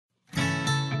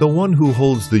The one who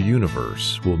holds the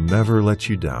universe will never let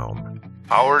you down.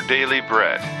 Our Daily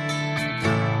Bread.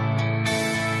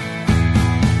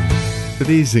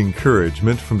 Today's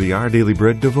encouragement from the Our Daily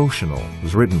Bread devotional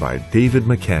was written by David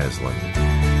McCaslin.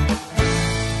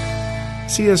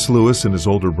 C.S. Lewis and his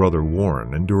older brother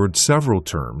Warren endured several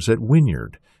terms at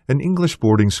Wynyard, an English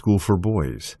boarding school for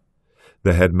boys.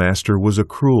 The headmaster was a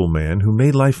cruel man who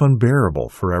made life unbearable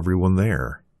for everyone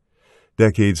there.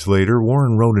 Decades later,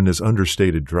 Warren wrote in his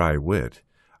understated dry wit,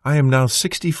 "I am now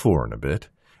 64 and a bit,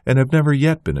 and have never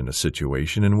yet been in a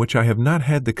situation in which I have not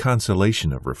had the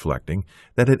consolation of reflecting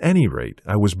that at any rate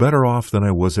I was better off than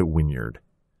I was at Wynyard."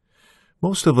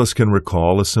 Most of us can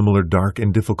recall a similar dark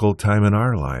and difficult time in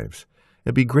our lives,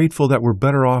 and be grateful that we're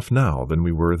better off now than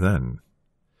we were then.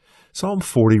 Psalm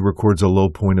 40 records a low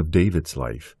point of David's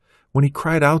life, when he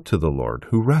cried out to the Lord,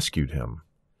 who rescued him.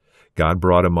 God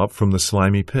brought him up from the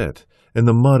slimy pit, in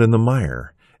the mud and the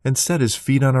mire, and set his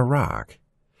feet on a rock.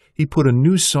 He put a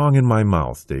new song in my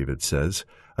mouth, David says,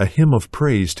 a hymn of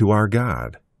praise to our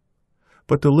God.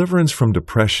 But deliverance from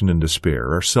depression and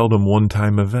despair are seldom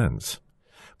one-time events.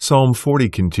 Psalm 40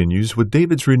 continues with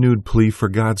David's renewed plea for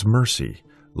God's mercy,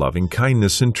 loving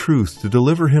kindness and truth to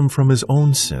deliver him from his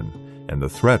own sin and the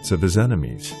threats of his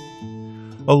enemies.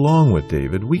 Along with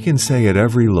David, we can say at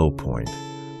every low point,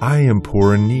 "I am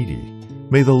poor and needy.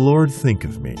 May the Lord think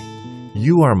of me.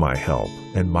 You are my help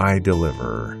and my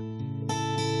deliverer."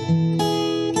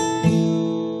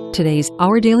 Today's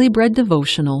Our Daily Bread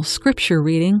devotional scripture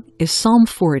reading is Psalm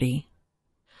 40.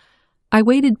 I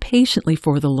waited patiently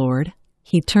for the Lord.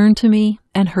 He turned to me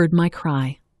and heard my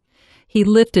cry. He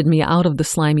lifted me out of the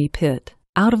slimy pit,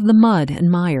 out of the mud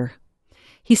and mire.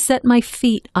 He set my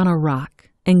feet on a rock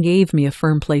and gave me a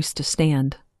firm place to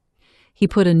stand. He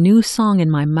put a new song in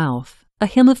my mouth, a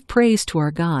hymn of praise to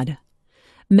our God.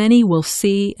 Many will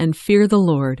see and fear the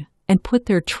Lord and put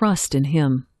their trust in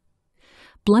Him.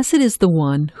 Blessed is the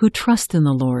one who trusts in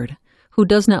the Lord, who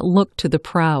does not look to the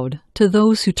proud, to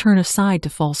those who turn aside to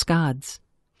false gods.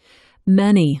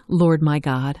 Many, Lord my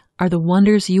God, are the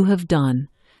wonders you have done,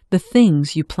 the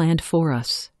things you planned for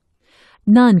us.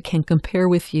 None can compare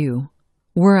with you.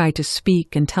 Were I to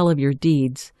speak and tell of your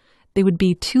deeds, they would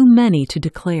be too many to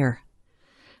declare.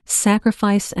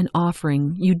 Sacrifice and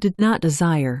offering you did not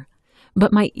desire,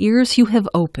 but my ears you have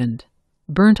opened.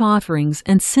 Burnt offerings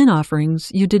and sin offerings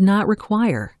you did not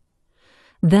require.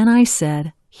 Then I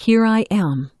said, Here I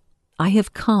am. I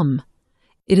have come.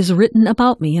 It is written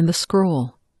about me in the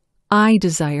scroll. I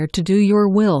desire to do your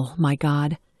will, my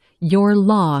God. Your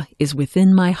law is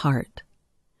within my heart.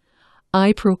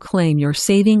 I proclaim your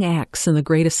saving acts in the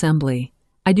great assembly.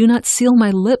 I do not seal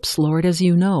my lips, Lord, as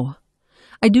you know.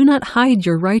 I do not hide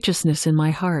your righteousness in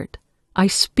my heart. I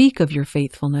speak of your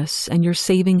faithfulness and your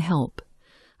saving help.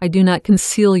 I do not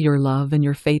conceal your love and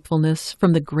your faithfulness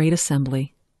from the great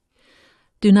assembly.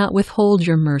 Do not withhold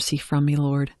your mercy from me,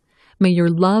 Lord. May your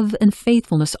love and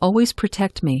faithfulness always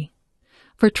protect me.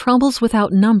 For troubles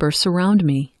without number surround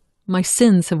me. My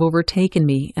sins have overtaken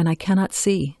me, and I cannot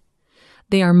see.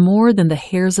 They are more than the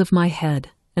hairs of my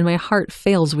head, and my heart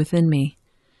fails within me.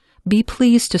 Be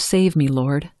pleased to save me,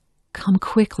 Lord. Come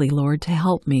quickly, Lord, to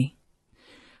help me.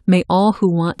 May all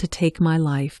who want to take my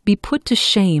life be put to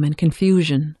shame and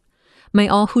confusion. May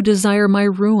all who desire my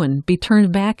ruin be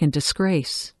turned back in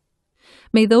disgrace.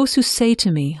 May those who say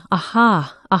to me,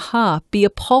 Aha, aha, be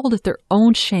appalled at their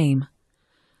own shame.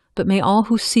 But may all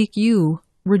who seek you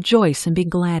rejoice and be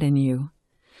glad in you.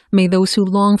 May those who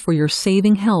long for your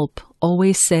saving help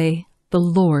always say, The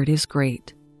Lord is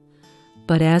great.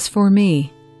 But as for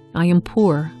me, I am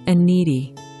poor and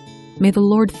needy. May the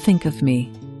Lord think of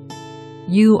me.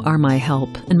 You are my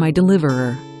help and my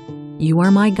deliverer. You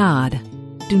are my God.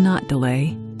 Do not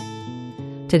delay.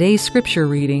 Today's scripture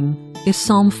reading is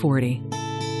Psalm 40.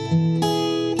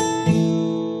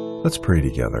 Let's pray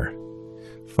together.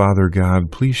 Father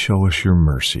God, please show us your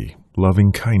mercy,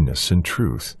 loving kindness, and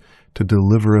truth to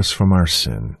deliver us from our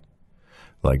sin.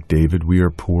 Like David, we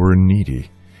are poor and needy,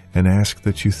 and ask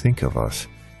that you think of us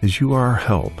as you are our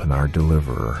help and our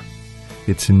deliverer.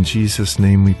 It's in Jesus'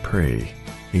 name we pray.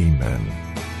 Amen.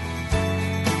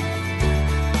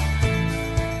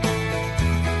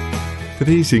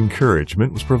 Today's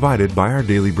encouragement was provided by Our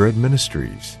Daily Bread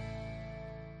Ministries.